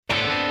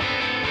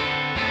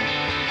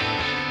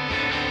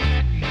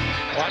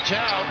Watch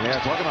out.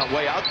 Yeah, talking about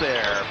way out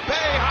there.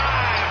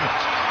 Boeheim!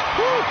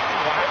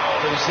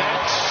 Wow, is that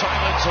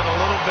silence in a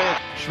little bit?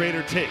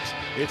 Schrader takes.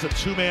 It's a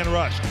two-man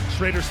rush.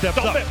 Schrader steps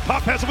up.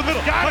 Pop pass over the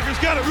middle. Tucker's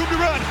got it. Room to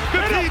run.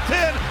 15,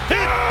 10. Hit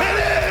and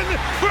in.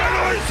 For an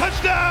orange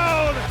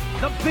touchdown.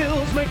 The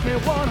Bills make me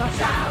wanna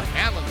shout.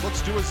 Allen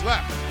looks to his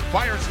left.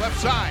 Fires left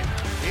side.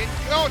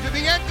 To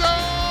the end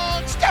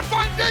zone.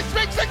 Stephon Diggs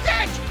makes the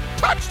catch.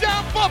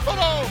 Touchdown,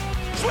 Buffalo.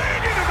 Swing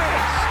and a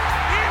miss.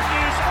 It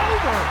is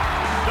over.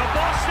 The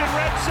Boston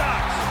Red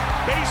Sox,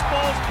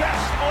 baseball's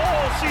best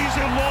all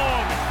season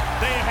long.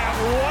 They have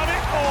won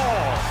it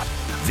all.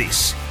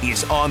 This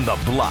is On the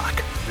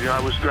Block. Yeah, I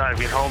was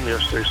driving home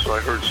yesterday, so I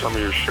heard some of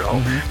your show.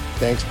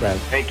 Thanks,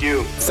 Brent. Thank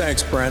you.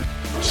 Thanks, Brent.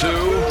 2,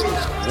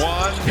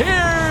 1.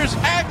 Here's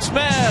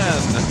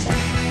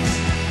X-Men.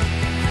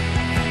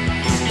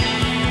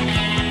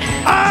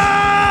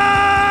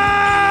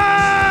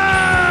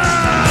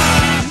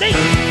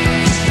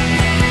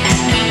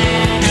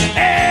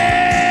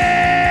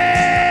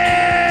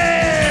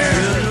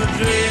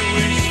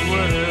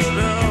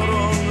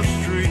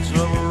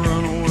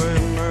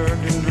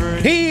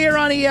 Here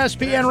on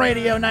ESPN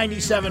Radio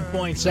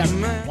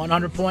 97.7,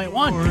 100.1.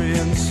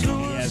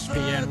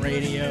 ESPN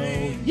Radio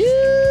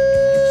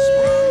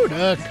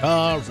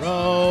Utica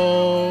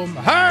Rome.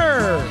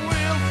 Heard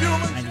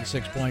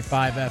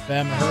 96.5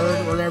 FM.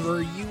 Heard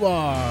wherever you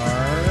are.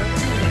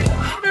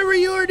 Whatever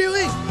you are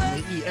doing.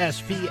 The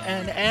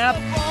ESPN app.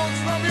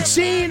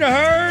 Seen,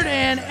 heard,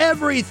 and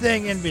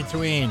everything in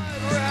between.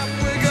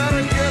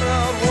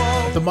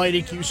 The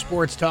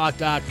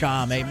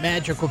MightyQSportsTalk.com, a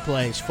magical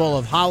place full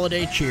of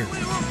holiday cheer.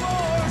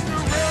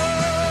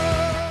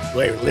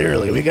 Wait,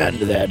 literally, we got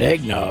into that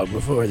eggnog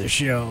before the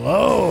show.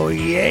 Oh,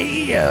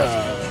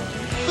 yeah.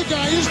 The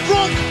guy is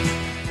drunk.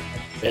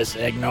 Best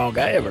eggnog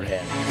I ever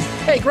had.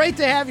 Hey, great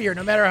to have you here,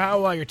 no matter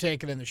how you're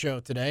taking in the show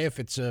today. If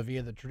it's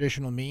via the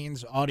traditional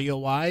means,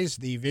 audio-wise,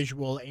 the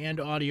visual and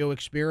audio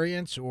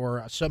experience,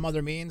 or some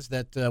other means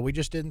that we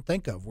just didn't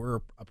think of. We're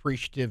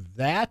appreciative of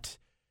that.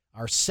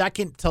 Our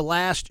second to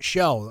last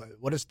show.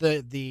 What is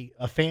the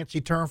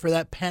fancy term for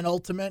that?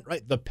 Penultimate,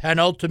 right? The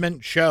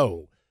penultimate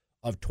show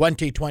of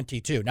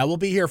 2022. Now, we'll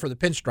be here for the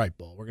Pinstripe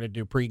Bowl. We're going to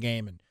do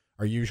pregame and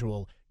our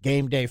usual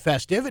game day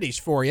festivities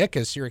for you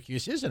because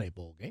Syracuse is in a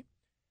bowl game.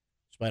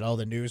 Despite all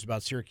the news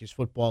about Syracuse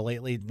football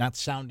lately not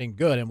sounding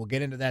good, and we'll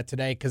get into that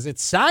today because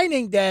it's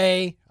signing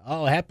day.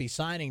 Oh, happy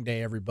signing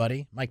day,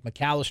 everybody. Mike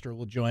McAllister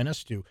will join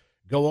us to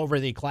go over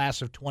the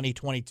class of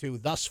 2022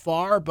 thus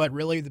far, but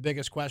really the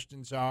biggest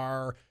questions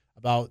are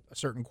about a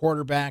certain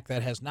quarterback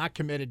that has not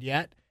committed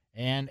yet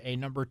and a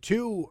number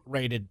 2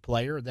 rated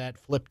player that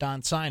flipped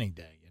on signing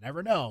day. You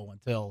never know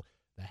until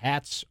the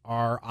hats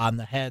are on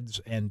the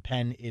heads and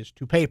pen is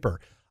to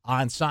paper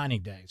on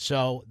signing day.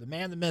 So the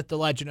man, the myth, the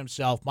legend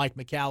himself, Mike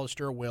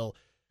McAllister, will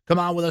come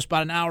on with us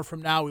about an hour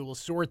from now. We will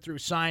sort through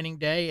signing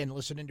day and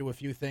listen into a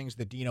few things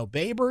that Dino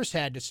Babers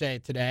had to say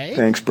today.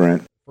 Thanks,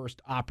 Brent.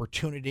 First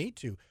opportunity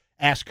to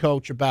ask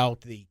Coach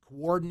about the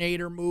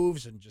coordinator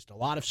moves and just a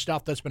lot of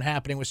stuff that's been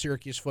happening with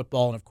Syracuse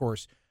football. And, of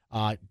course,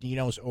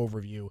 Dino's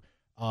overview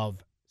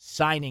of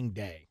signing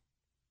day.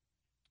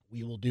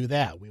 We will do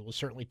that. We will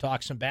certainly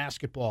talk some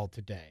basketball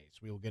today,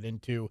 as we will get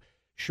into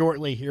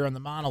shortly here on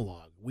the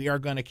monologue. We are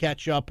going to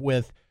catch up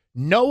with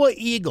Noah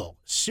Eagle,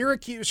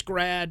 Syracuse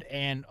grad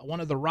and one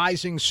of the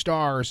rising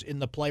stars in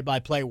the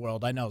play-by-play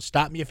world. I know.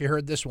 Stop me if you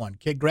heard this one.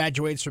 Kid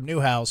graduates from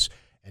Newhouse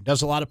and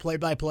does a lot of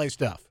play-by-play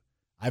stuff.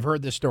 I've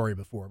heard this story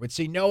before. But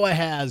see, Noah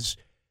has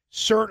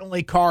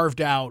certainly carved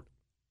out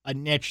a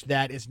niche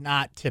that is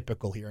not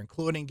typical here,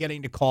 including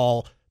getting to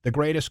call the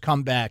greatest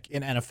comeback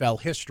in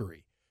NFL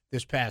history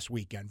this past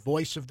weekend.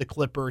 Voice of the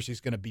Clippers.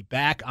 He's going to be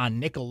back on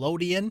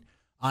Nickelodeon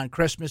on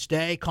Christmas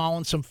Day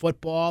calling some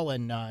football,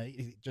 and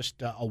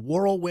just a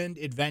whirlwind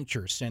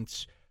adventure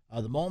since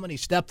the moment he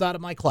stepped out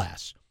of my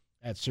class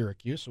at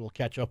Syracuse. So we'll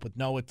catch up with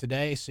Noah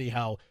today, see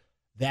how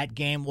that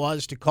game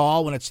was to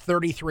call when it's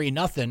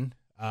 33-0.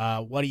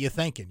 What are you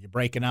thinking? You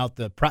breaking out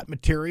the prep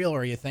material, or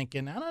are you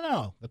thinking, I don't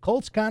know, the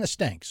Colts kind of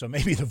stink, so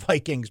maybe the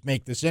Vikings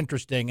make this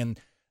interesting, and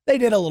they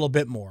did a little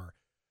bit more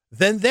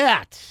than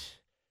that.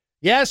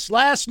 Yes,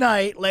 last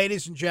night,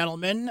 ladies and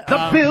gentlemen.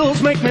 The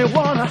Bills make me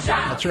wanna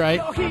shout. That's right.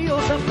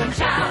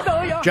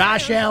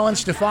 Josh Allen,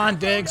 Stephon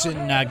Diggs,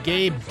 and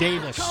Gabe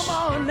Davis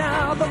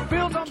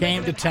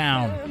came to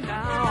town.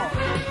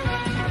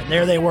 And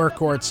there they were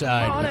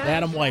courtside with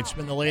Adam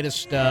Weitzman, the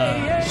latest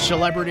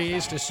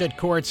celebrities to sit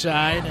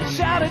courtside. And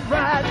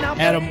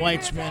Adam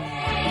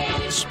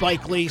Weitzman,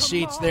 Spike Lee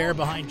seats there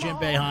behind Jim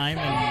Boeheim.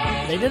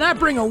 And they did not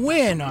bring a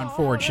win,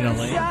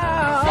 unfortunately.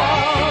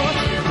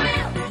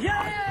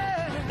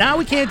 Now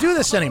we can't do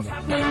this anymore.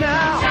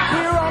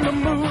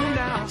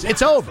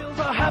 It's over.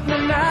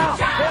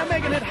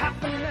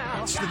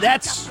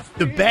 That's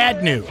the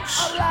bad news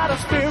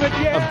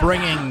of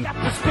bringing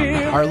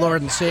our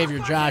Lord and Savior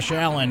Josh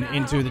Allen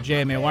into the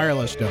JMA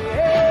Wireless Dome.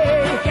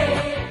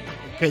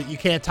 You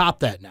can't top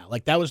that now.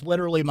 Like, that was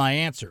literally my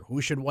answer.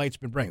 Who should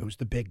Weitzman bring? Who's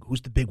the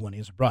big one he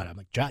hasn't brought? I'm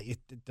like,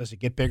 does it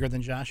get bigger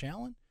than Josh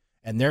Allen?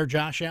 And there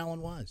Josh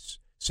Allen was.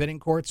 sitting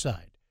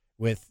courtside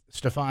with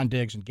Stephon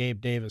Diggs and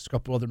Gabe Davis, a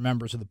couple other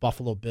members of the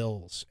Buffalo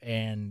Bills,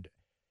 and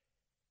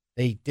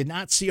they did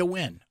not see a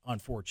win,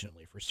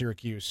 unfortunately, for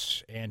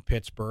Syracuse and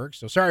Pittsburgh.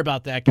 So sorry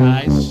about that,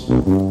 guys.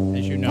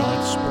 As you know,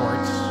 it's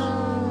sports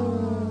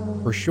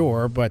for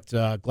sure, but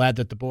glad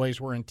that the boys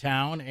were in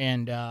town.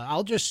 And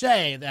I'll just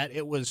say that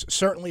it was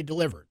certainly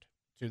delivered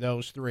to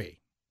those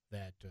three,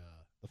 that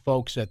the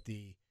folks at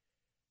the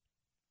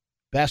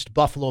best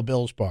Buffalo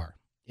Bills bar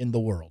in the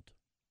world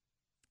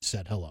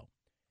said hello.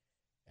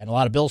 And a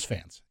lot of Bills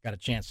fans got a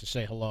chance to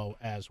say hello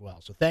as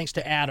well. So thanks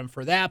to Adam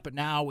for that, but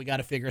now we got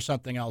to figure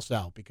something else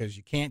out because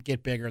you can't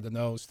get bigger than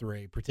those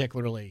three,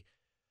 particularly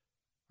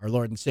our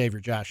Lord and Savior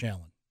Josh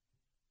Allen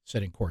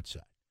sitting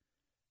courtside.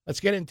 Let's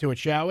get into it,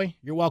 shall we?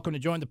 You're welcome to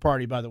join the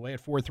party, by the way,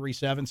 at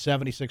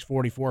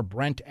 437-7644,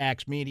 Brent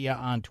Axe Media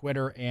on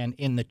Twitter, and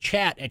in the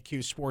chat at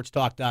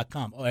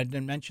QSportsTalk.com. Oh, I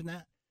didn't mention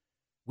that?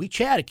 We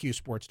chat at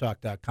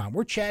QSportsTalk.com.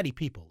 We're chatty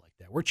people like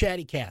that. We're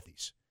chatty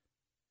Cathys.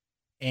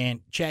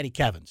 And Chatty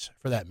Kevins,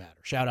 for that matter.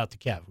 Shout out to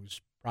Kev,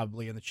 who's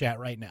probably in the chat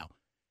right now.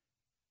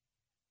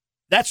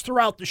 That's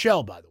throughout the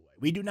show, by the way.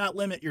 We do not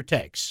limit your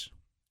takes,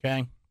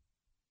 okay?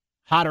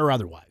 Hot or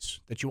otherwise,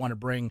 that you want to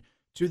bring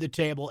to the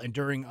table. And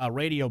during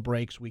radio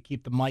breaks, we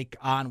keep the mic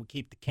on, we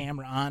keep the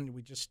camera on.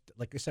 We just,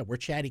 like I said, we're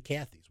Chatty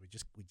Cathys. We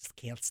just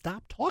can't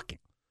stop talking.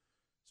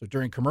 So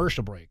during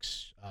commercial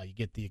breaks, you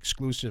get the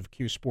exclusive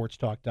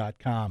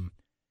QSportsTalk.com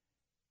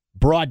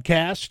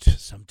broadcast,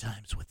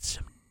 sometimes with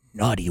some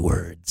naughty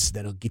words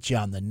that'll get you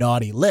on the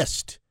naughty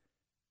list.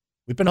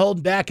 We've been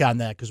holding back on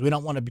that because we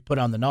don't want to be put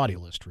on the naughty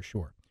list for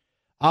sure.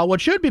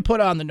 What should be put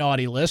on the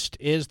naughty list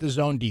is the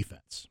zone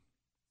defense.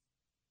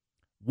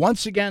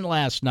 Once again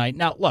last night.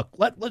 Now, look,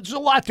 there's a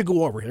lot to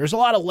go over here. There's a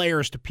lot of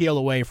layers to peel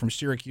away from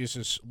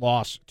Syracuse's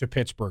loss to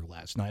Pittsburgh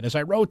last night. As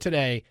I wrote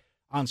today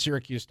on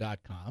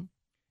Syracuse.com,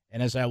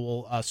 and as I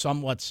will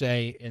somewhat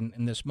say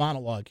in this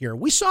monologue here,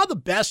 we saw the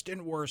best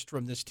and worst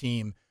from this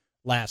team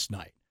last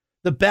night.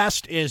 The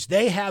best is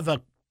they have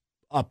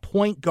a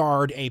point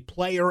guard, a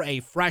player, a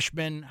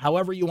freshman,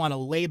 however you want to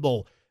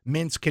label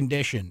Mint's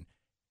condition,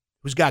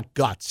 who's got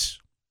guts.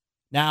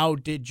 Now,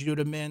 did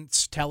Judah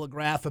Mintz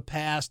telegraph a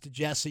pass to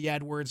Jesse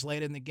Edwards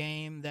late in the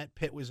game that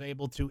Pitt was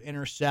able to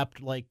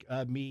intercept like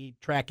me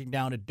tracking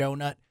down a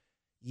donut?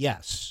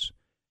 Yes.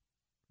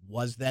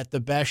 Was that the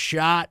best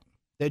shot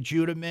that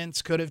Judah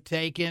Mintz could have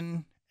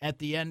taken at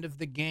the end of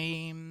the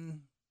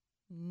game?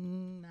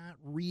 Not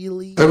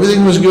really.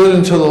 Everything was good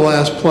until the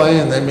last play,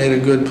 and they made a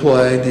good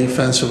play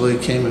defensively,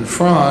 came in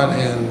front,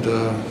 and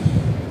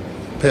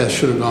pass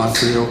should have gone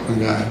to the open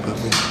guy, but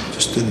we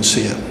just didn't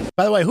see it.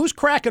 By the way, who's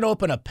cracking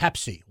open a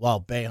Pepsi while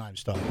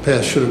Boeheim's talking?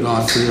 Pass should have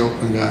gone to the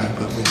open guy,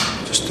 but we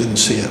just didn't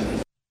see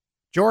it.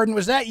 Jordan,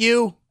 was that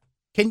you?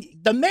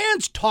 The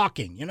man's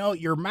talking. You know,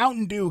 your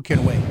Mountain Dew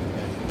can wait.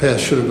 Pass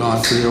should have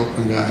gone to the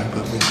open guy,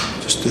 but we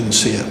just didn't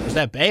see it. Was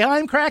that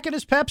Boeheim cracking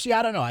his Pepsi?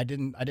 I don't know. I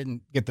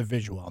didn't get the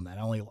visual on that.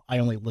 I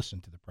only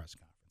listened to the press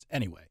conference.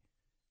 Anyway,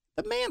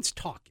 the man's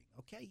talking,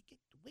 okay?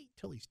 Wait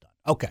till he's done.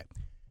 Okay.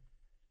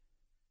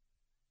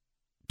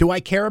 Do I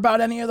care about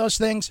any of those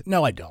things?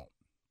 No, I don't.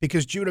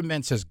 Because Judah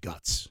Mintz has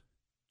guts.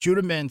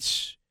 Judah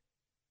Mintz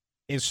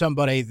is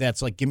somebody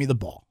that's like, give me the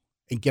ball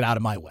and get out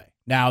of my way.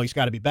 Now, he's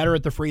got to be better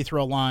at the free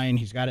throw line.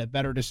 He's got to have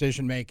better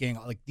decision-making.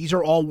 Like, these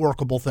are all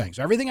workable things.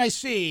 Everything I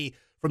see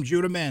from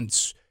Judah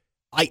Mintz,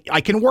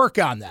 I can work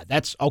on that.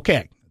 That's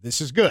okay.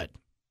 This is good.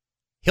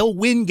 He'll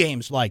win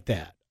games like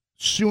that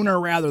sooner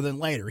rather than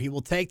later. He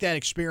will take that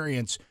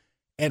experience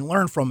and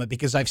learn from it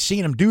because I've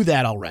seen him do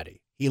that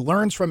already. He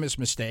learns from his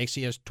mistakes.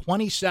 He has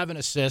 27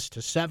 assists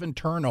to 7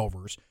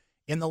 turnovers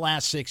in the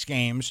last 6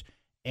 games,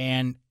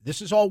 and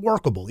this is all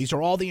workable. These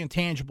are all the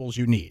intangibles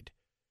you need.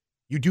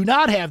 You do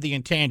not have the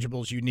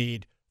intangibles you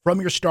need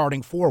from your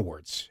starting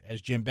forwards,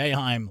 as Jim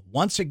Boeheim,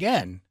 once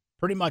again,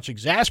 pretty much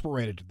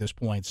exasperated at this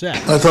point, said.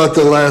 I thought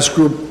the last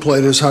group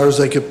played as hard as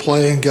they could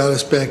play and got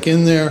us back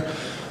in there,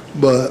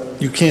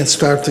 but you can't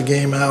start the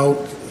game out.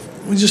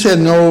 We just had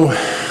no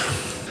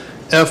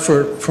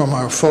effort from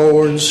our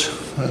forwards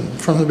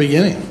from the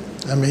beginning.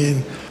 I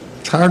mean,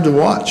 it's hard to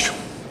watch.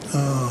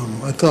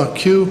 I thought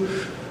Q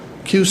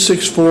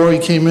 6'4", he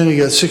came in, he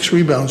got 6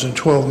 rebounds in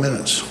 12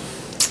 minutes.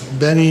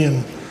 Benny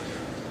and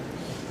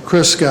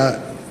Chris got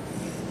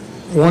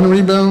 1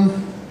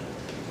 rebound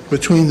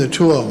between the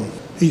two of them,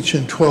 each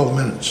in 12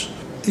 minutes.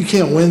 You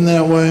can't win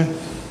that way.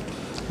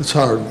 It's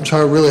hard. It's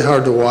really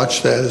hard to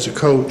watch that as a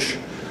coach.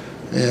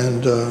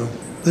 And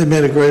they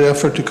made a great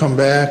effort to come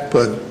back,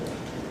 but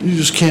you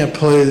just can't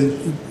play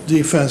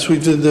defense. We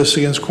did this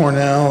against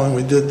Cornell, and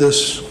we did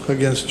this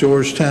against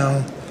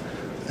Georgetown.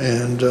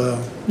 And,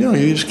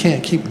 you just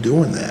can't keep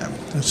doing that.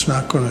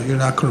 You're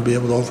not going to be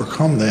able to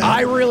overcome that.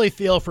 I really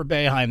feel for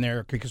Boeheim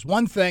there because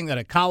one thing that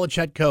a college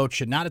head coach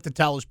should not have to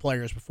tell his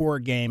players before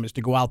a game is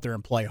to go out there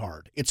and play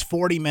hard. It's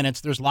 40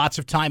 minutes. There's lots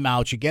of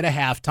timeouts. You get a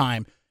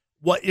halftime.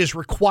 What is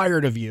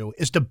required of you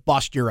is to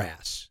bust your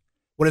ass.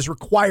 What is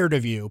required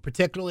of you,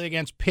 particularly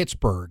against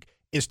Pittsburgh,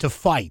 is to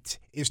fight,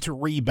 is to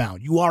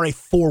rebound. You are a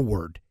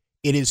forward.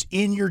 It is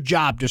in your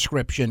job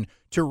description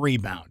to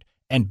rebound.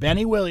 And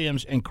Benny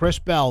Williams and Chris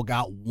Bell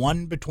got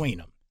one between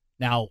them.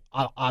 Now,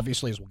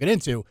 obviously, as we'll get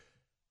into,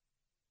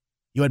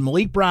 you had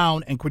Malik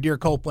Brown and Quadir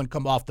Copeland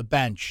come off the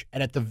bench.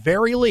 And at the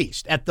very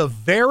least,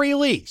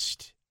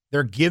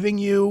 they're giving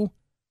you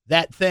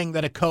that thing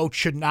that a coach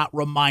should not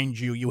remind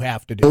you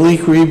have to do.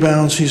 Malik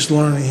rebounds, he's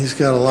learning. He's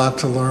got a lot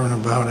to learn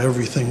about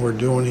everything we're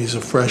doing. He's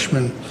a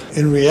freshman.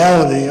 In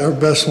reality, our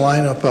best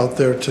lineup out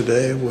there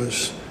today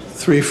was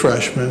 3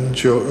 freshmen,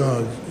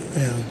 Joe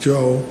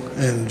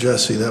and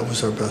Jesse. That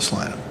was our best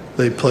lineup.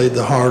 They played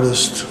the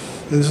hardest.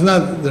 They're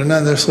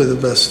not necessarily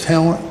the best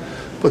talent,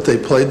 but they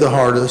played the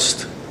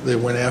hardest. They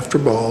went after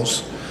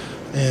balls,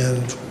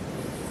 and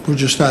we're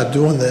just not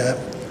doing that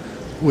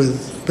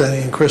with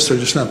Benny and Chris. They're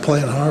just not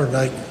playing hard.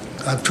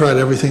 I've tried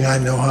everything I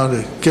know how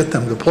to get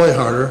them to play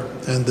harder,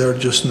 and they're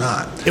just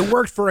not. It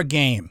worked for a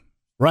game,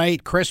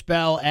 right? Chris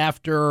Bell,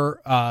 after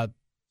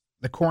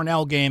the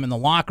Cornell game in the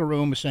locker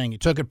room, was saying he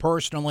took it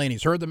personally, and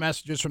he's heard the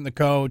messages from the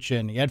coach,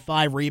 and he had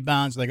 5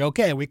 rebounds. Like,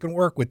 okay, we can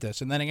work with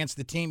this. And then against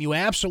the team you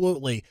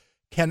absolutely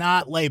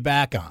cannot lay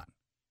back on.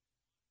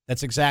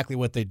 That's exactly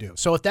what they do.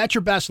 So if that's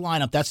your best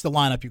lineup, that's the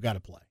lineup you got to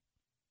play.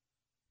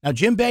 Now,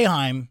 Jim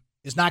Boeheim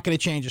is not going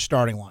to change his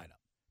starting lineup.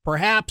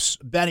 Perhaps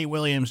Benny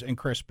Williams and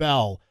Chris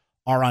Bell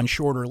are on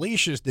shorter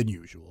leashes than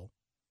usual.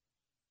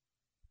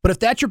 But if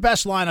that's your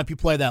best lineup, you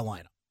play that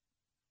lineup.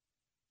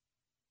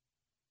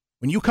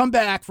 When you come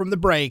back from the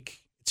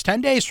break, it's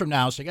 10 days from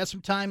now, so you got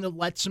some time to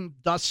let some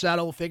dust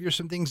settle, figure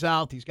some things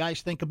out. These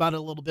guys think about it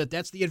a little bit.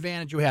 That's the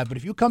advantage you have. But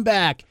if you come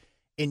back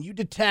and you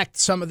detect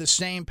some of the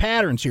same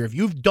patterns here, if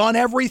you've done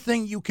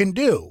everything you can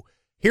do,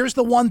 here's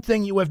the one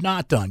thing you have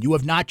not done. You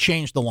have not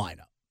changed the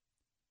lineup.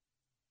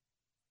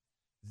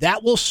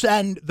 That will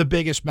send the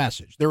biggest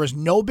message. There is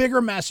no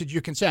bigger message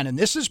you can send. And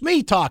this is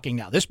me talking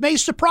now. This may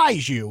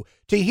surprise you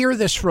to hear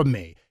this from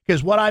me,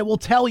 because what I will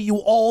tell you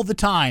all the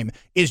time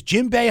is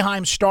Jim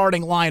Boeheim's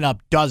starting lineup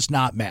does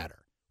not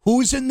matter.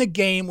 Who's in the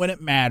game when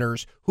it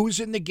matters? Who's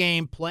in the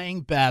game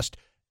playing best,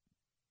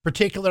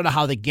 particular to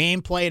how the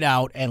game played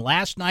out. And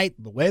last night,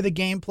 the way the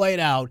game played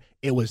out,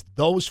 it was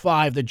those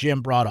 5 that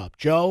Jim brought up.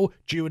 Joe,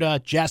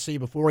 Judah, Jesse,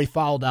 before he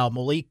fouled out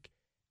Malik,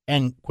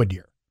 and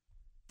Quadir.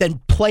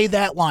 Then play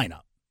that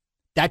lineup.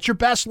 That's your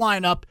best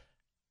lineup.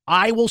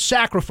 I will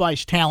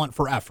sacrifice talent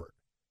for effort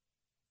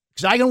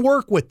because I can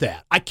work with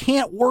that. I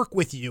can't work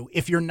with you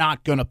if you're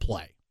not going to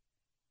play.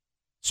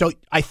 So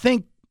I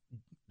think,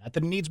 not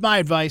that it needs my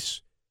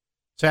advice,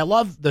 so I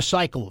love the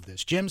cycle of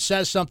this. Jim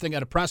says something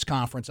at a press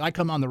conference. I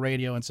come on the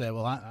radio and say,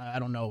 well, I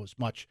don't know as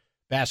much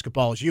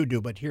basketball as you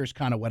do, but here's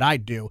kind of what I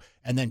do.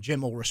 And then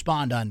Jim will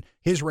respond on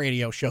his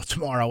radio show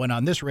tomorrow and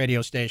on this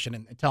radio station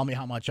and tell me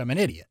how much I'm an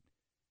idiot,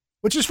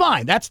 which is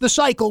fine. That's the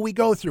cycle we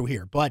go through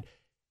here. But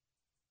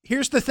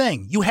here's the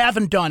thing. You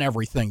haven't done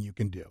everything you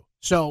can do.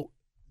 So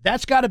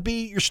that's got to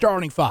be your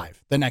starting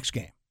 5 the next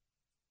game,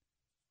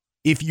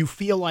 if you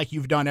feel like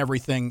you've done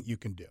everything you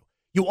can do.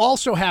 You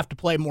also have to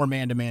play more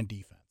man-to-man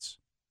defense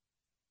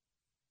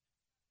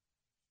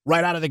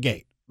right out of the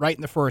gate, right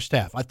in the first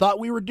half. I thought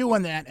we were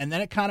doing that, and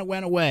then it kind of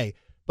went away.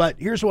 But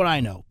here's what I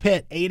know.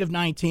 Pitt, 8 of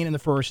 19 in the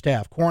first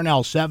half.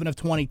 Cornell, 7 of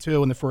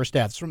 22 in the first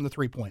half. It's from the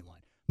three-point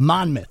line.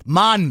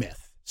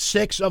 Monmouth,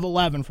 6 of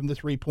 11 from the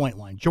three-point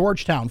line.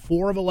 Georgetown,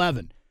 4 of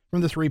 11 from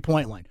the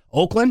three-point line.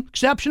 Oakland,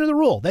 exception to the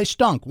rule. They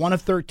stunk, 1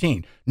 of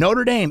 13.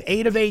 Notre Dame,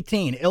 8 of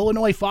 18.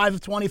 Illinois, 5 of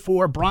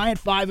 24. Bryant,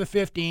 5 of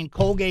 15.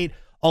 Colgate,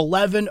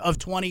 11 of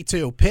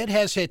 22. Pitt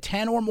has hit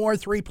 10 or more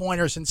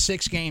three-pointers in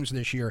 6 games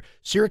this year.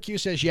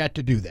 Syracuse has yet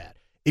to do that.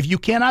 If you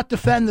cannot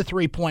defend the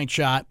three-point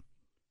shot,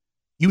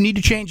 you need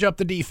to change up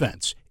the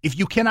defense. If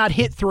you cannot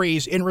hit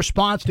threes in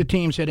response to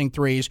teams hitting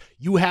threes,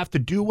 you have to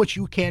do what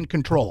you can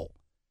control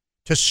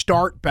to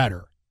start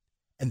better,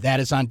 and that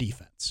is on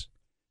defense.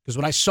 Because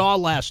what I saw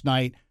last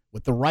night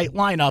with the right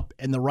lineup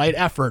and the right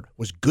effort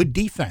was good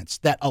defense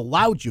that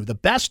allowed you, the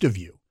best of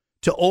you,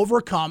 to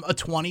overcome a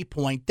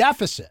 20-point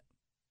deficit.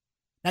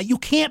 Now, you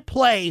can't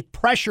play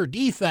pressure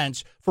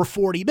defense for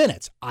 40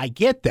 minutes. I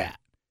get that.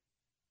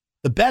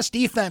 The best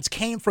defense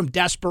came from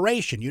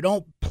desperation. You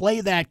don't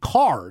play that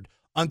card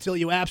until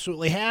you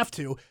absolutely have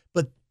to.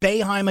 But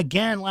Boeheim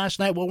again last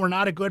night, well, we're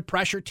not a good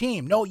pressure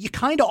team. No, you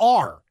kind of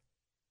are.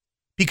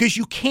 Because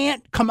you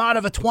can't come out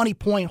of a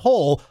 20-point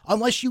hole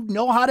unless you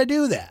know how to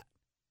do that.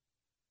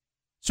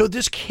 So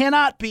this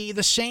cannot be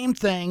the same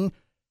thing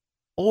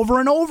over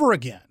and over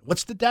again.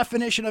 What's the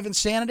definition of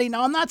insanity?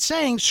 Now, I'm not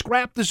saying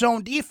scrap the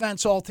zone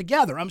defense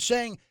altogether. I'm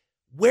saying,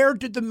 where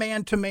did the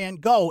man-to-man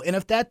go? And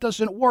if that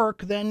doesn't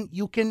work, then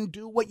you can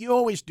do what you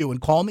always do and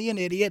call me an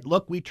idiot.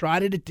 Look, we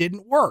tried it. It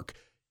didn't work.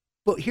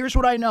 But here's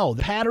what I know.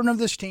 The pattern of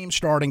this team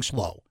starting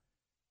slow.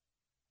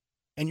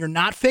 And you're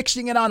not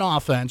fixing it on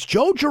offense.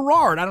 Joe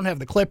Girard, I don't have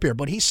the clip here,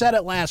 but he said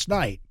it last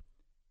night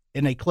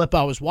in a clip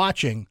I was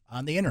watching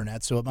on the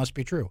internet, so it must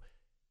be true.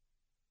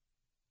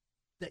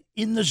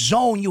 In the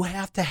zone, you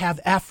have to have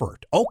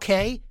effort.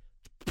 Okay,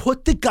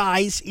 put the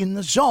guys in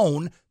the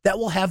zone that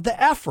will have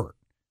the effort.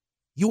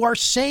 You are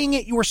saying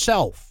it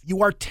yourself.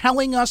 You are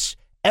telling us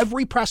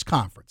every press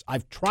conference,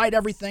 I've tried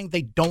everything,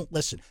 they don't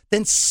listen.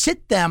 Then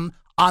sit them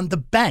on the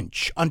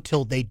bench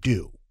until they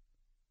do.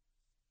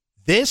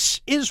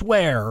 This is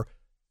where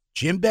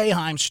Jim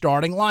Boeheim's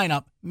starting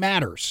lineup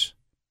matters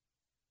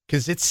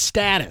because it's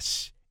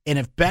status. And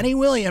if Benny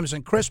Williams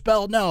and Chris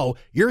Bell know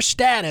your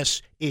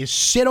status is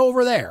sit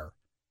over there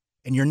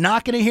and you're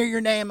not going to hear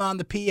your name on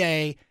the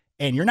PA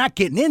and you're not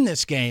getting in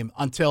this game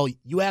until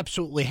you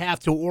absolutely have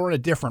to or in a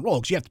different role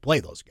because you have to play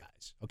those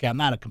guys. Okay, I'm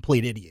not a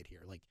complete idiot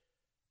here. Like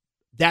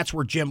that's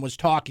where Jim was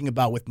talking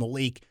about with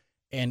Malik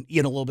and a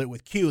little bit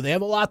with Q. They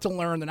have a lot to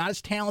learn. They're not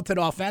as talented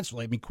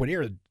offensively. I mean,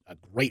 Quadir had a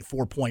great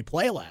 4-point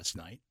play last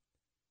night.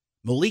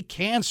 Malik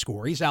can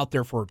score. He's out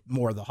there for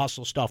more of the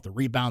hustle stuff, the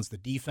rebounds, the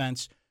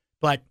defense.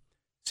 But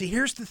see,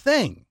 here's the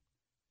thing.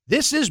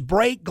 This is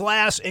break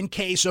glass in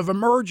case of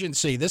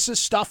emergency. This is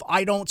stuff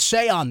I don't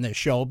say on this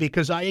show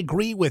because I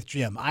agree with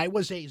Jim. I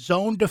was a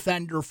zone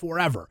defender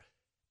forever.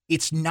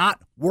 It's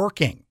not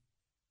working.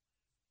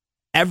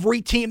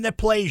 Every team that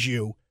plays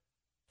you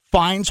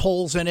finds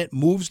holes in it,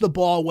 moves the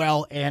ball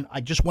well, and I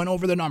just went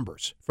over the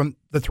numbers from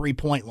the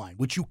three-point line,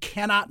 which you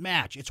cannot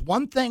match. It's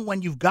one thing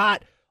when you've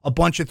got a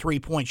bunch of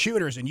three-point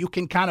shooters and you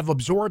can kind of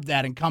absorb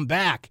that and come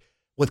back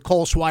with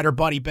Cole Swider,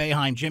 Buddy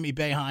Boeheim, Jimmy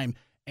Boeheim,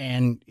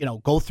 and,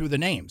 go through the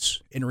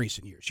names in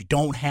recent years. You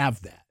don't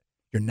have that.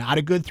 You're not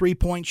a good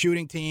three-point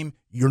shooting team.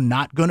 You're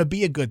not going to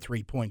be a good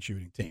three-point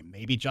shooting team.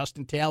 Maybe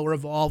Justin Taylor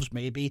evolves.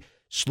 Maybe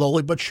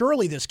slowly but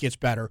surely this gets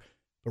better.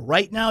 But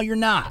right now you're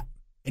not,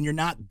 and you're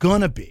not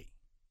going to be.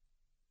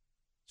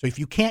 So if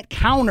you can't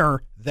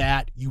counter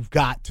that, you've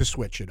got to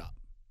switch it up.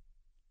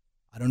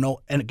 I don't know.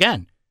 And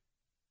again,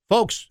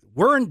 folks,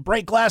 we're in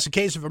break glass in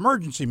case of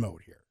emergency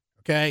mode here.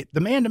 Okay? The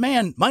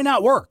man-to-man might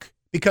not work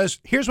because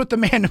here's what the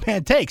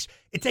man-to-man takes.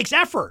 It takes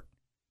effort,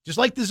 just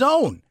like the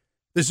zone.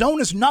 The zone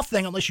is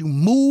nothing unless you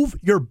move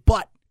your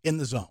butt in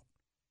the zone.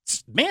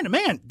 It's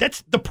man-to-man.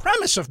 That's the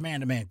premise of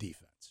man-to-man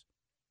defense.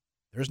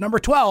 There's number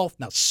 12.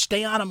 Now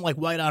stay on him like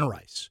white on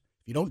rice.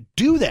 If you don't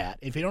do that,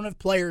 if you don't have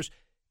players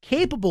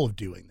capable of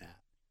doing that,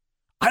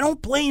 I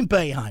don't blame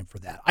Boeheim for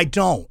that. I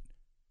don't.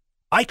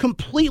 I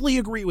completely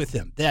agree with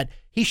him that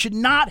he should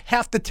not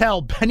have to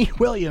tell Benny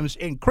Williams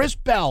and Chris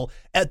Bell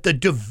at the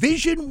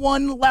Division I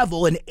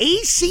level in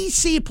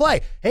ACC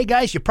play, hey,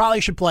 guys, you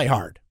probably should play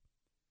hard.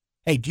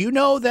 Hey, do you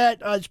know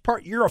that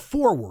you're a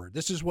forward?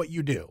 This is what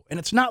you do. And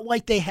it's not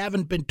like they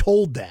haven't been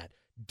told that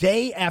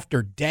day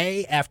after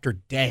day after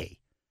day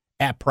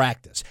at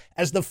practice.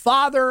 As the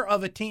father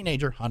of a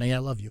teenager, honey, I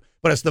love you,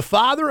 but as the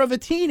father of a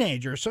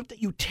teenager, something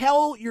you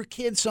tell your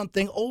kids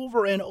something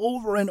over and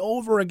over and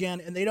over again,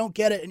 and they don't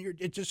get it, and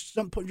it's just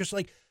some point just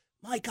like,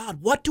 my God,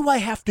 what do I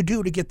have to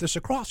do to get this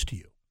across to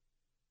you?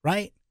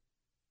 Right?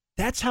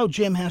 That's how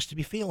Jim has to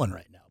be feeling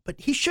right now.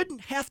 But he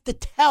shouldn't have to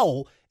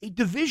tell a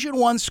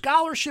Division I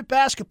scholarship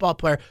basketball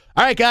player,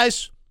 all right,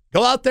 guys,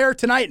 go out there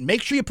tonight and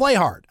make sure you play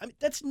hard. I mean,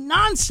 that's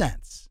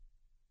nonsense.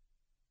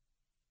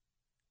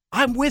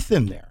 I'm with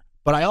him there.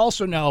 But I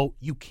also know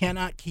you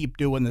cannot keep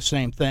doing the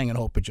same thing and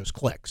hope it just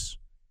clicks.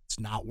 It's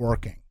not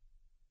working.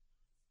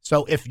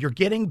 So if you're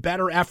getting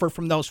better effort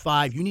from those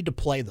 5, you need to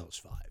play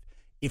those 5.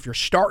 If you're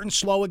starting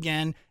slow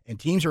again and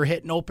teams are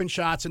hitting open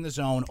shots in the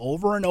zone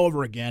over and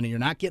over again and you're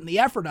not getting the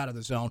effort out of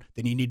the zone,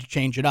 then you need to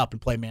change it up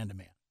and play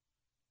man-to-man.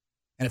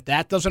 And if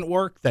that doesn't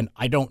work, then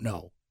I don't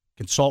know.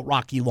 Consult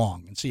Rocky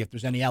Long and see if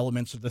there's any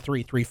elements of the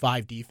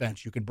 3-3-5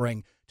 defense you can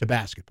bring to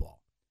basketball.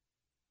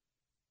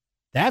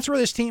 That's where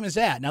this team is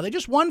at. Now, they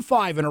just won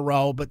 5 in a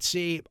row, but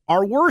see,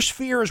 our worst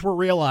fears were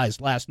realized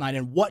last night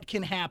and what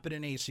can happen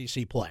in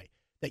ACC play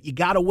that you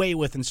got away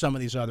with in some of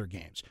these other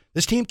games.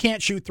 This team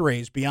can't shoot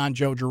threes beyond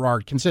Joe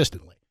Girard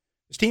consistently.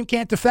 This team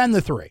can't defend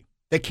the 3.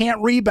 They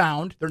can't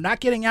rebound. They're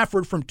not getting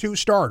effort from 2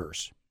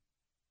 starters.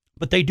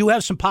 But they do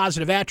have some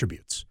positive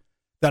attributes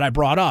that I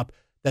brought up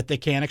that they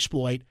can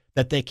exploit,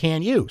 that they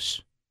can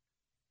use.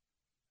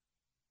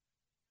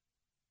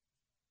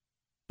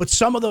 But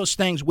some of those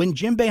things, when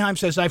Jim Boeheim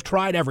says, I've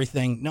tried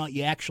everything, no,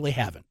 you actually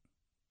haven't.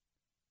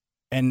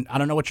 And I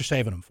don't know what you're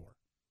saving him for.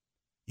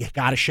 You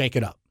got to shake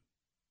it up.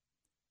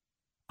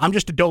 I'm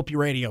just a dopey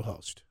radio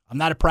host. I'm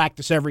not at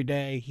practice every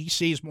day. He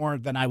sees more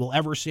than I will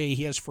ever see.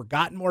 He has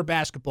forgotten more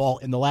basketball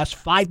in the last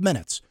 5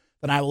 minutes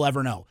than I will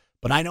ever know.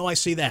 But I know I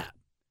see that.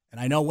 And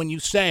I know when you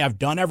say I've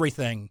done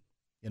everything,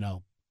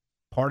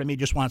 part of me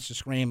just wants to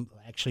scream,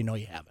 actually, no,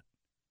 you haven't.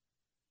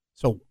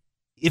 So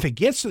if it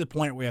gets to the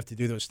point where we have to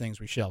do those things,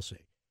 we shall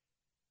see.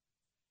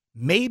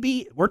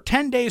 Maybe we're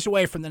 10 days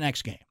away from the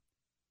next game.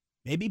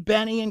 Maybe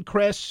Benny and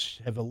Chris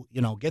have,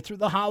 get through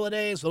the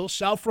holidays, a little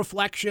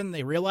self-reflection.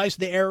 They realize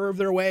the error of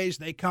their ways.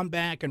 They come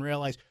back and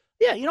realize,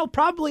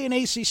 probably in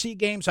ACC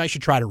games, I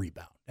should try to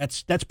rebound.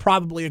 That's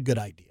probably a good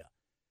idea.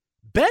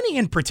 Benny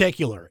in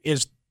particular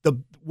is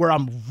where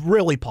I'm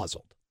really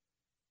puzzled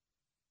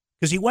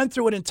because he went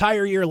through an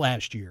entire year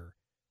last year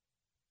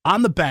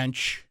on the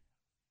bench.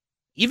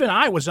 Even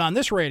I was on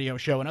this radio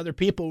show and other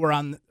people were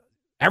on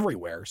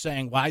everywhere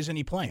saying, why isn't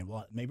he playing?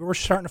 Well, maybe we're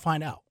starting to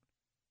find out.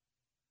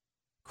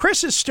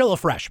 Chris is still a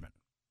freshman.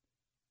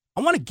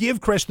 I want to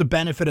give Chris the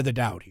benefit of the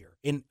doubt here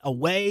in a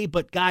way,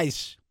 but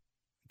guys,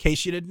 in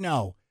case you didn't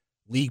know,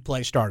 league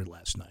play started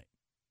last night.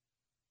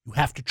 You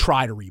have to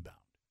try to rebound.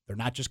 They're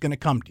not just going to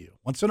come to you.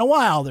 Once in a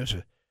while, there's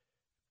a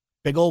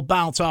big old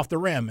bounce off the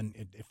rim, and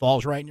it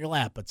falls right in your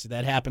lap. But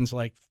that happens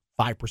like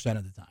 5%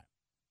 of the time.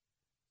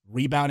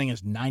 Rebounding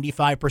is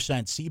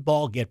 95%. See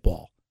ball, get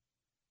ball.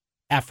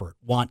 Effort,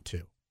 want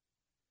to.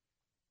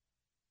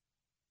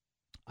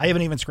 I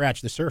haven't even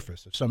scratched the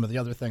surface of some of the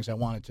other things I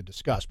wanted to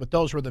discuss, but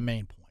those were the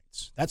main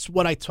points. That's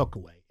what I took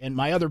away. And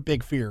my other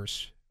big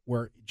fears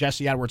were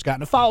Jesse Edwards got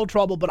into foul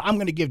trouble, but I'm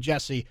going to give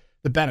Jesse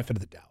the benefit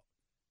of the doubt.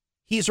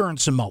 He's earned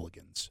some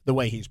mulligans the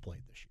way he's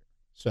played this year.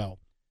 So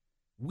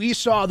we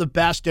saw the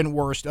best and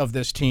worst of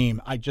this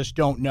team. I just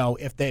don't know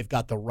if they've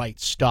got the right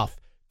stuff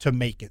to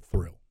make it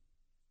through.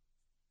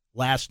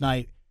 Last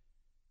night,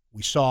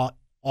 we saw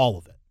all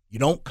of it. You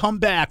don't come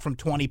back from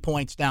 20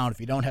 points down if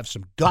you don't have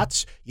some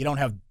guts, you don't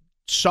have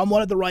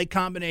somewhat of the right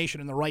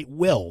combination and the right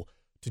will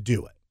to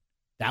do it.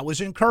 That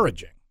was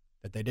encouraging,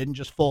 that they didn't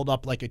just fold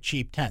up like a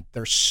cheap tent.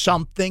 There's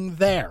something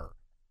there,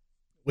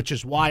 which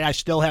is why I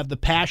still have the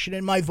passion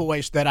in my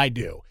voice that I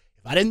do.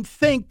 If I didn't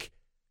think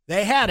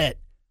they had it,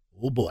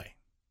 oh boy.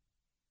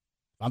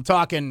 I'm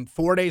talking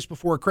 4 days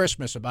before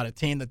Christmas about a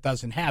team that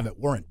doesn't have it,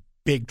 we're in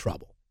big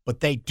trouble.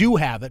 But they do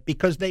have it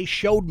because they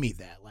showed me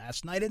that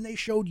last night, and they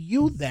showed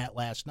you that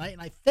last night,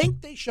 and I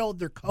think they showed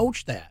their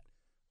coach that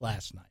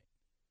last night.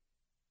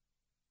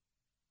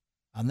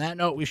 On that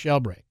note, we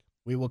shall break.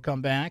 We will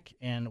come back,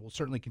 and we'll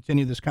certainly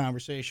continue this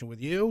conversation with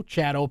you.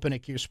 Chat open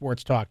at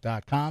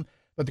QSportsTalk.com.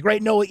 But the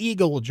great Noah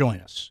Eagle will join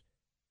us.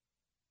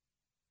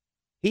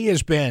 He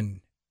has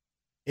been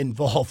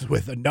involved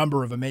with a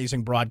number of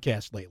amazing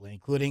broadcasts lately,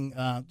 including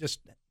just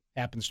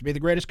happens to be the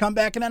greatest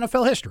comeback in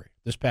NFL history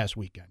this past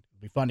weekend.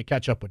 It'll be fun to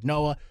catch up with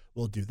Noah.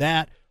 We'll do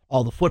that.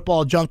 All the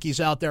football junkies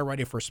out there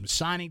ready for some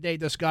signing day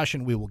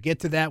discussion. We will get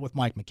to that with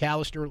Mike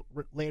McAllister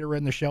later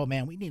in the show.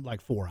 Man, we need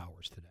like 4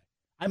 hours today.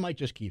 I might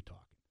just keep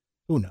talking.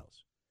 Who knows?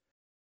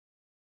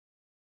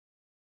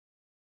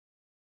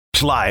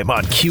 Live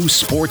on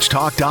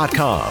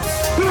QSportsTalk.com.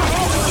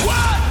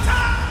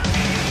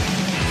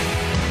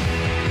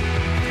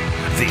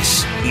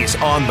 This is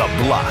On the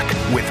Block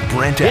with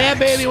Brent Axe. Yeah,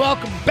 baby,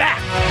 welcome back.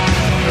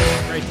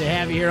 Great to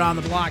have you here on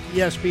the block.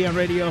 ESPN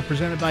Radio,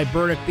 presented by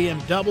Burdick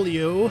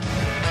BMW.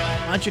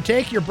 Why don't you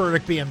take your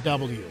Burdick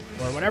BMW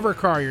or whatever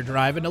car you're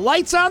driving to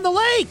Lights on the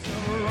Lake?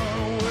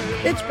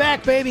 It's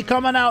back, baby.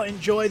 Come on out.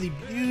 Enjoy the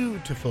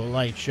beautiful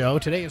light show.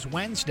 Today is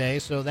Wednesday,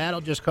 so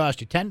that'll just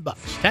cost you $10.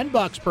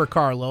 $10 per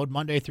carload,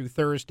 Monday through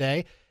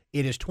Thursday.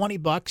 It is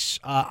 $20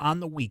 on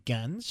the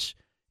weekends.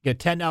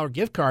 Get a $10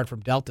 gift card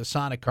from Delta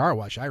Sonic Car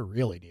Wash. I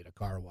really need a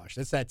car wash.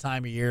 It's that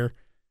time of year.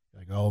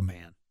 Like, oh,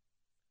 man.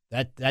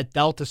 That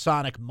Delta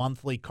Sonic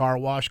monthly car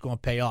wash going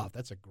to pay off.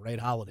 That's a great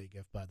holiday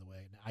gift, by the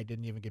way. I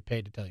didn't even get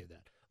paid to tell you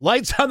that.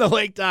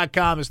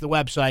 LightsOnTheLake.com is the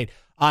website.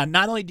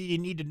 Not only do you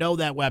need to know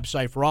that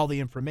website for all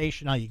the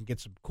information, how you can get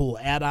some cool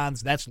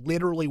add-ons, that's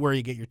literally where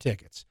you get your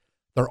tickets.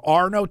 There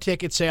are no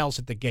ticket sales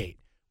at the gate,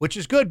 which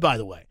is good, by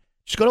the way.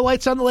 Just go to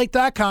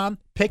LightsOnTheLake.com,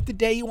 pick the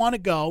day you want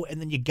to go,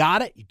 and then you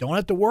got it. You don't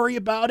have to worry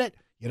about it.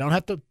 You don't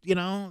have to,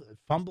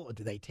 fumble.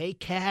 Do they take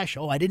cash?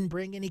 Oh, I didn't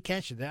bring any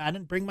cash. I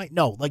didn't bring my...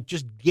 No, like,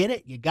 just get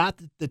it. You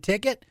got the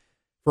ticket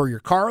for your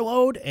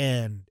carload,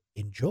 and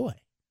enjoy.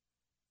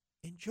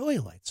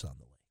 Enjoy Lights on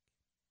the Lake.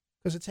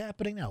 Because it's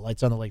happening now.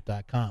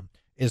 LightsOnTheLake.com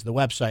is the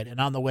website. And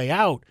on the way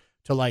out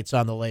to Lights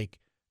on the Lake,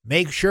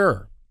 make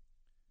sure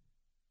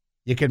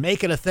you can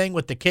make it a thing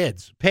with the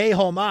kids. Pay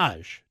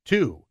homage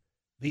to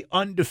the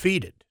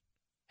undefeated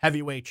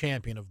heavyweight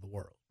champion of the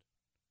world,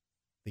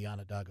 the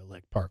Onondaga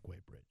Lake Parkway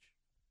Bridge.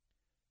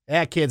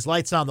 Yeah, kids,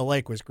 Lights on the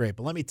Lake was great,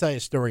 but let me tell you a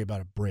story about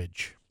a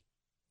bridge.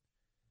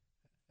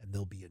 And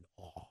they'll be in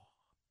awe.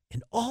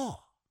 In awe,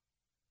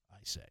 I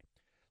say.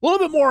 A little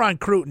bit more on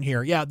Cruton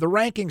here. Yeah, the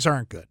rankings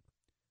aren't good.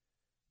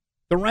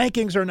 The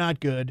rankings are not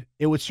good.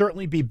 It would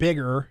certainly be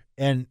bigger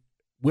and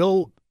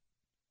will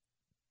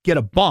get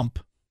a bump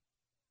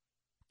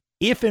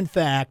if, in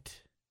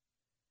fact,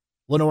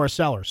 Lenora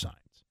Sellers signs.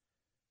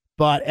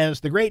 But as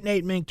the great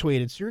Nate Mink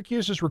tweeted,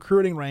 Syracuse's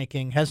recruiting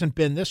ranking hasn't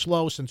been this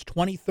low since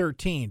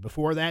 2013.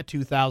 Before that,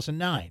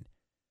 2009.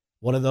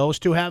 What do those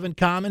two have in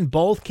common?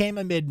 Both came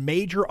amid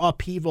major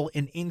upheaval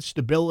and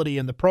instability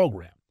in the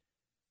program.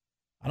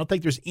 I don't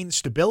think there's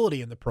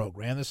instability in the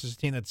program. This is a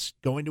team that's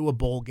going to a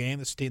bowl game.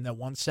 This is a team that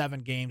won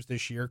 7 games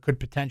this year, could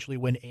potentially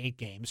win 8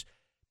 games.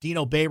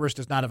 Dino Babers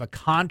does not have a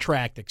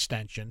contract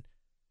extension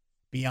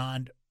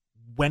beyond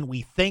when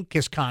we think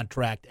his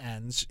contract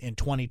ends in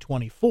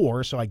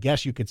 2024, so I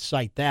guess you could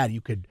cite that.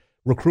 You could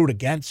recruit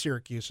against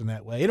Syracuse in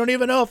that way. You don't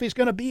even know if he's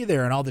going to be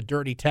there and all the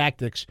dirty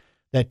tactics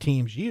that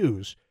teams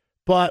use.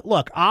 But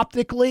look,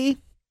 optically,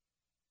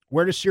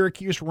 where does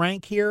Syracuse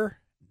rank here?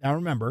 Now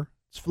remember,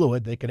 it's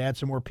fluid. They could add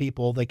some more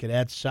people. They could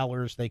add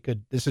Sellers.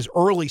 This is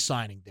early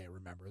signing day,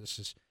 remember.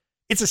 It's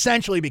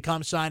essentially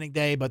become signing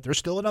day, but there's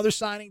still another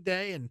signing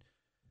day, and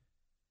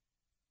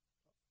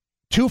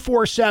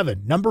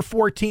 247, number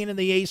 14 in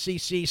the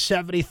ACC,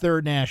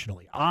 73rd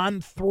nationally.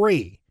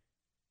 On3,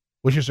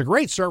 which is a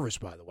great service,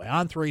 by the way.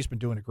 On3's been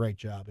doing a great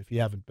job if you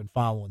haven't been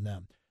following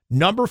them.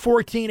 Number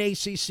 14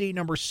 ACC,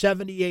 number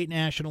 78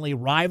 nationally.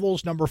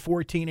 Rivals, number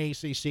 14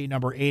 ACC,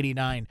 number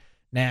 89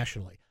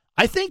 nationally.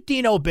 I think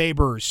Dino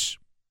Babers,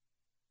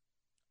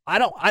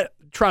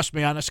 trust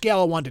me, on a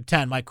scale of 1 to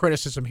 10, my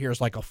criticism here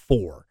is like a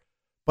 4.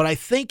 But I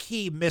think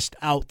he missed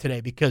out today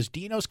because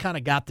Dino's kind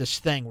of got this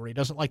thing where he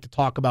doesn't like to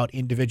talk about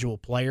individual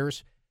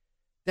players.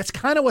 That's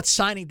kind of what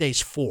signing day's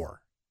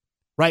for.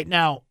 Right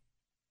now,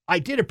 I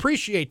did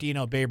appreciate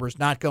Dino Babers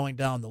not going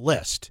down the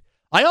list.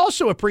 I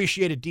also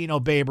appreciated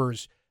Dino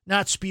Babers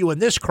not spewing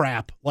this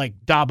crap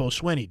like Dabo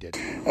Swinney did.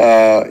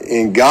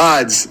 In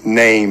God's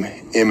name,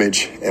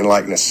 image, and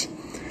likeness.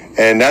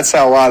 And that's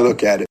how I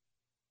look at it.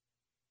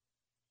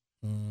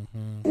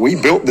 Mm-hmm.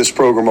 We built this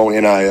program on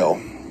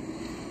NIL.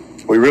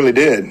 We really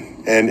did.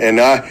 And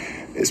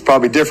it's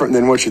probably different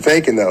than what you're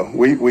thinking, though.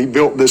 We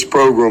built this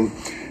program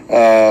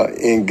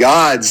in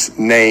God's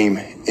name,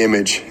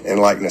 image, and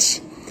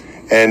likeness.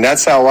 And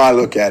that's how I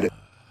look at it.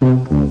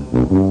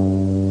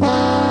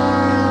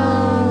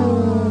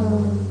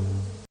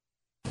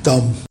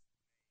 Dumb.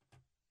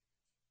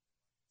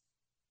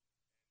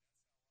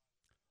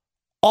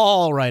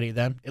 All righty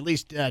then. At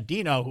least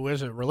Dino, who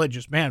is a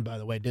religious man, by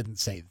the way, didn't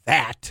say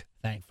that,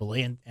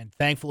 thankfully. And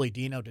thankfully,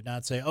 Dino did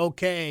not say,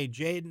 okay,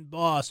 Jaden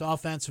Boss,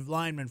 offensive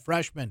lineman,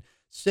 freshman,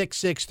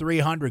 6'6",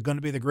 300, going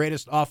to be the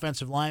greatest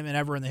offensive lineman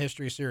ever in the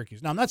history of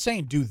Syracuse. Now, I'm not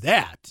saying do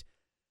that,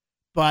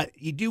 but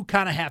you do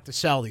kind of have to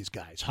sell these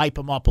guys, hype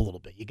them up a little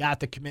bit. You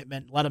got the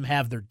commitment, let them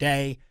have their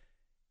day,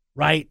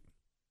 right?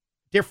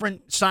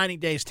 Different signing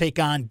days take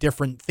on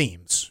different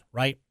themes,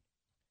 right?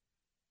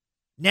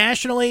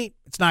 Nationally,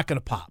 it's not going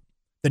to pop.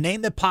 The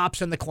name that pops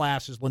in the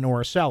class is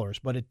Lenora Sellers,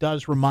 but it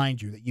does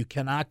remind you that you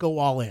cannot go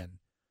all in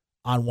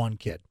on one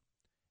kid.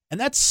 And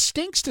that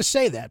stinks to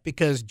say that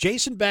because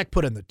Jason Beck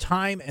put in the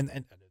time,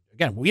 and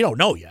again, we don't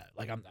know yet.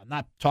 Like I'm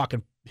not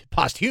talking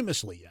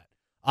posthumously yet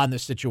on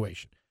this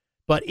situation.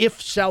 But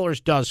if Sellers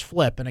does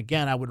flip, and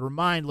again, I would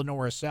remind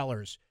Lenora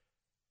Sellers,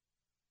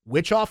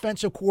 which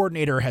offensive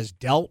coordinator has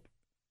dealt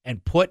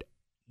and put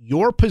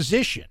your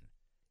position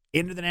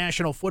into the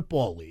National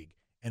Football League,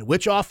 and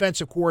which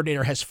offensive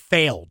coordinator has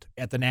failed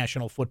at the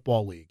National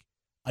Football League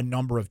a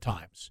number of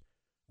times.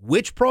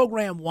 Which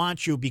program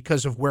wants you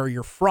because of where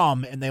you're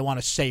from and they want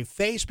to save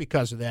face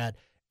because of that,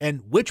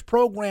 and which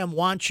program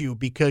wants you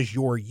because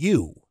you're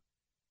you?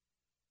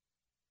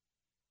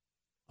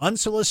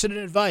 Unsolicited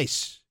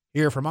advice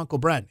here from Uncle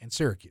Brent in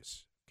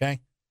Syracuse,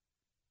 okay?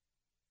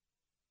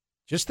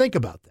 Just think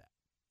about that.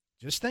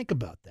 Just think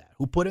about that.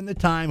 Who put in the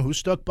time, who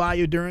stuck by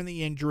you during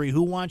the injury,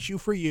 who wants you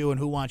for you, and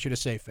who wants you to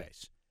save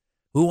face?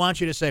 Who wants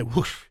you to say,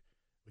 whoosh,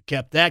 we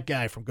kept that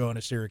guy from going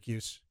to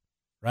Syracuse,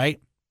 right?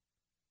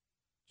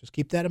 Just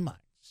keep that in mind.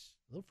 It's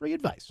a little free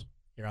advice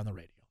here on the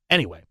radio.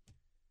 Anyway,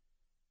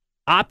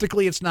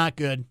 optically, it's not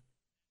good.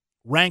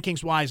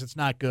 Rankings-wise, it's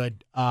not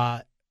good.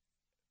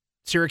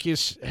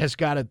 Syracuse has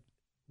got to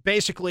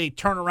basically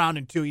turn around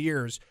in 2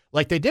 years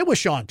like they did with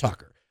Sean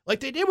Tucker, like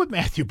they did with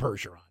Matthew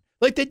Bergeron,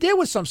 like they did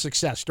with some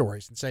success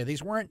stories and say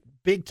these weren't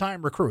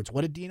big-time recruits.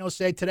 What did Dino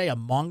say today?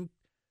 Among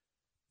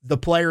the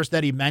players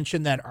that he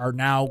mentioned that are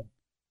now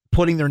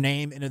putting their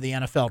name into the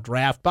NFL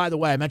draft. By the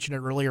way, I mentioned it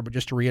earlier, but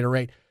just to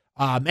reiterate,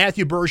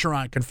 Matthew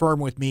Bergeron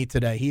confirmed with me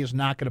today he is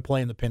not going to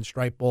play in the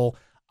Pinstripe Bowl.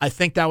 I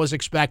think that was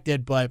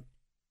expected, but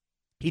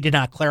he did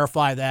not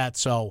clarify that,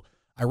 so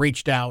I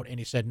reached out, and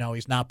he said, no,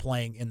 he's not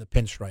playing in the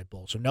Pinstripe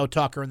Bowl. So no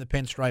Tucker in the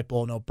Pinstripe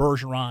Bowl, no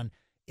Bergeron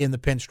in the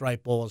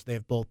Pinstripe Bowl, as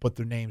they've both put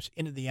their names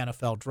into the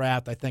NFL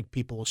draft. I think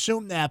people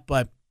assume that,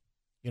 but,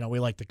 we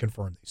like to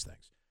confirm these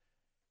things.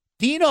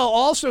 Dino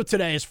also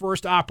today, his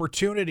first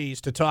opportunities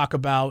to talk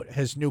about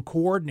his new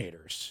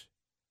coordinators.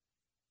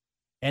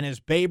 And his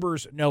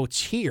Babers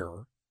notes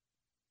here,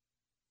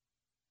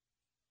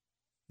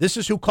 this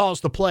is who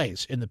calls the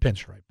plays in the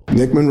Pinstripe Bowl.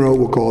 Nick Monroe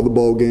will call the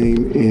bowl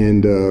game,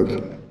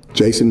 and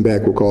Jason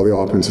Beck will call the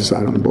offensive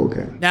side on the bowl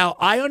game. Now,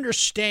 I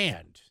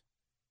understand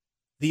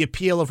the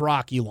appeal of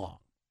Rocky Long.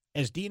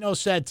 As Dino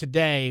said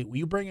today,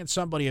 you bring in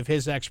somebody of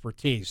his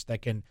expertise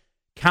that can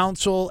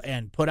counsel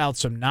and put out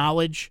some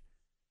knowledge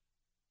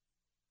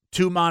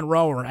to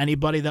Monroe or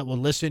anybody that will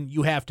listen,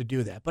 you have to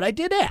do that. But I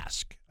did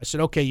ask. I said,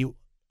 okay, you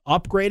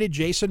upgraded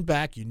Jason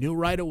Beck. You knew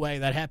right away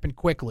that happened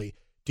quickly.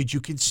 Did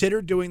you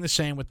consider doing the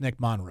same with Nick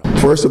Monroe?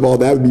 First of all,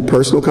 that would be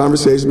personal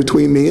conversations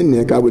between me and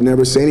Nick. I would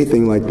never say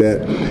anything like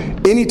that.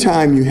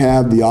 Anytime you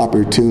have the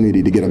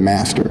opportunity to get a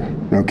master,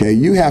 okay,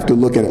 you have to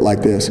look at it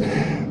like this.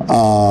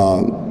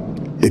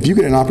 If you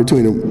get an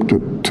opportunity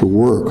to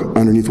work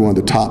underneath one of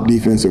the top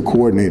defensive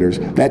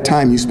coordinators, that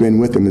time you spend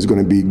with them is going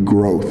to be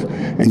growth,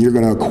 and you're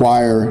going to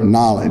acquire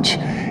knowledge.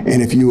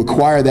 And if you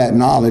acquire that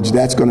knowledge,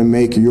 that's going to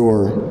make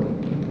your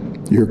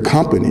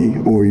company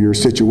or your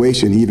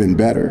situation even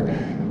better.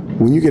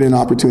 When you get an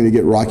opportunity to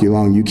get Rocky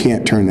Long, you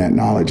can't turn that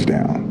knowledge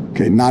down.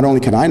 Okay, not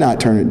only can I not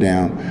turn it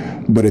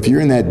down, but if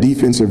you're in that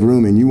defensive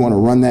room and you want to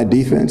run that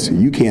defense,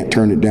 you can't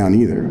turn it down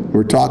either.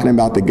 We're talking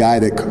about the guy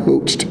that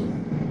coached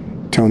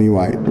Tony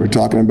White. We're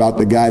talking about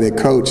the guy that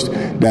coached,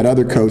 that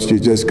other coach who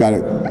just got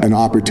an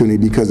opportunity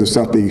because of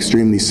something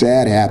extremely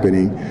sad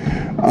happening.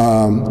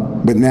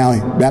 But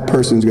now that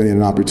person's going to get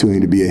an opportunity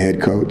to be a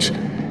head coach.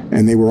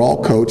 And they were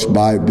all coached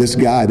by this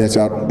guy that's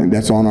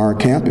on our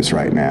campus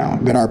right now,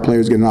 that our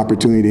players get an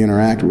opportunity to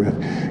interact with.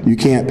 You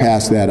can't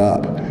pass that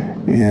up.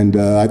 And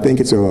I think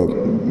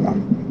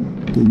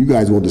you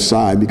guys will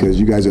decide because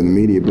you guys are in the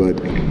media,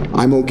 but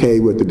I'm okay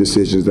with the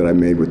decisions that I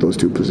made with those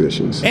two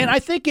positions. And I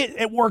think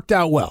it worked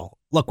out well.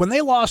 Look, when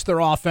they lost their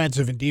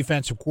offensive and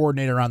defensive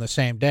coordinator on the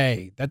same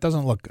day, that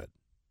doesn't look good.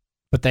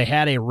 But they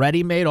had a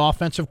ready-made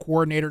offensive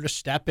coordinator to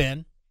step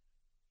in.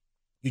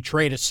 You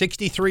trade a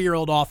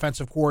 63-year-old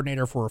offensive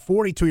coordinator for a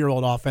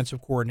 42-year-old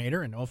offensive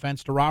coordinator, and no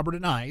offense to Robert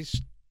Anies,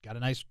 got a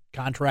nice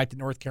contract in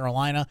North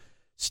Carolina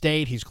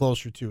State. He's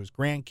closer to his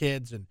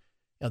grandkids, and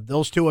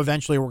those two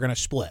eventually were going to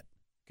split.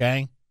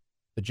 Okay?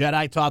 The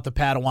Jedi taught the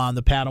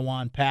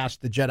Padawan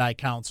passed the Jedi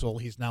Council,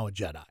 he's now a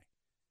Jedi.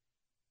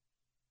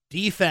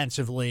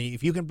 Defensively,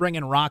 if you can bring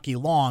in Rocky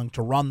Long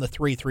to run the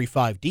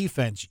 3-3-5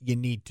 defense, you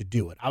need to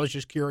do it. I was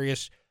just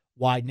curious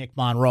why Nick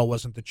Monroe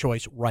wasn't the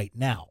choice right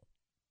now.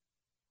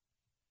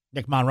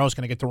 Nick Monroe's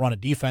going to get to run a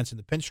defense in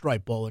the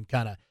Pinstripe Bowl and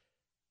kind of,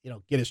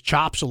 get his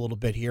chops a little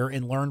bit here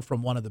and learn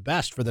from one of the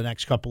best for the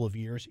next couple of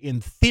years.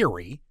 In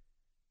theory,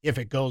 if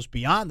it goes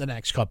beyond the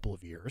next couple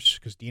of years,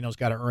 because Dino's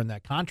got to earn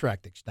that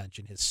contract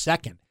extension, his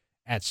second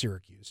at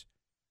Syracuse,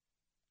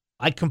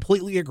 I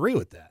completely agree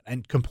with that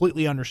and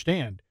completely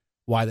understand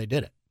why they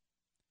did it.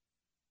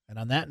 And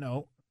on that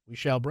note, we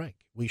shall break.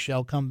 We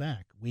shall come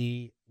back.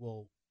 We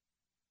will,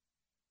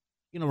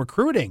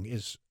 recruiting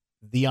is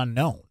the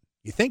unknown.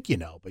 You think you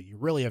know, but you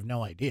really have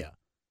no idea.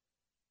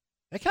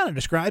 That kind of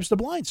describes the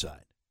blind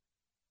side.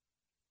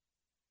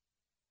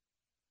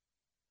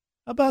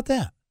 How about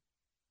that?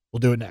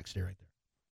 We'll do it next here.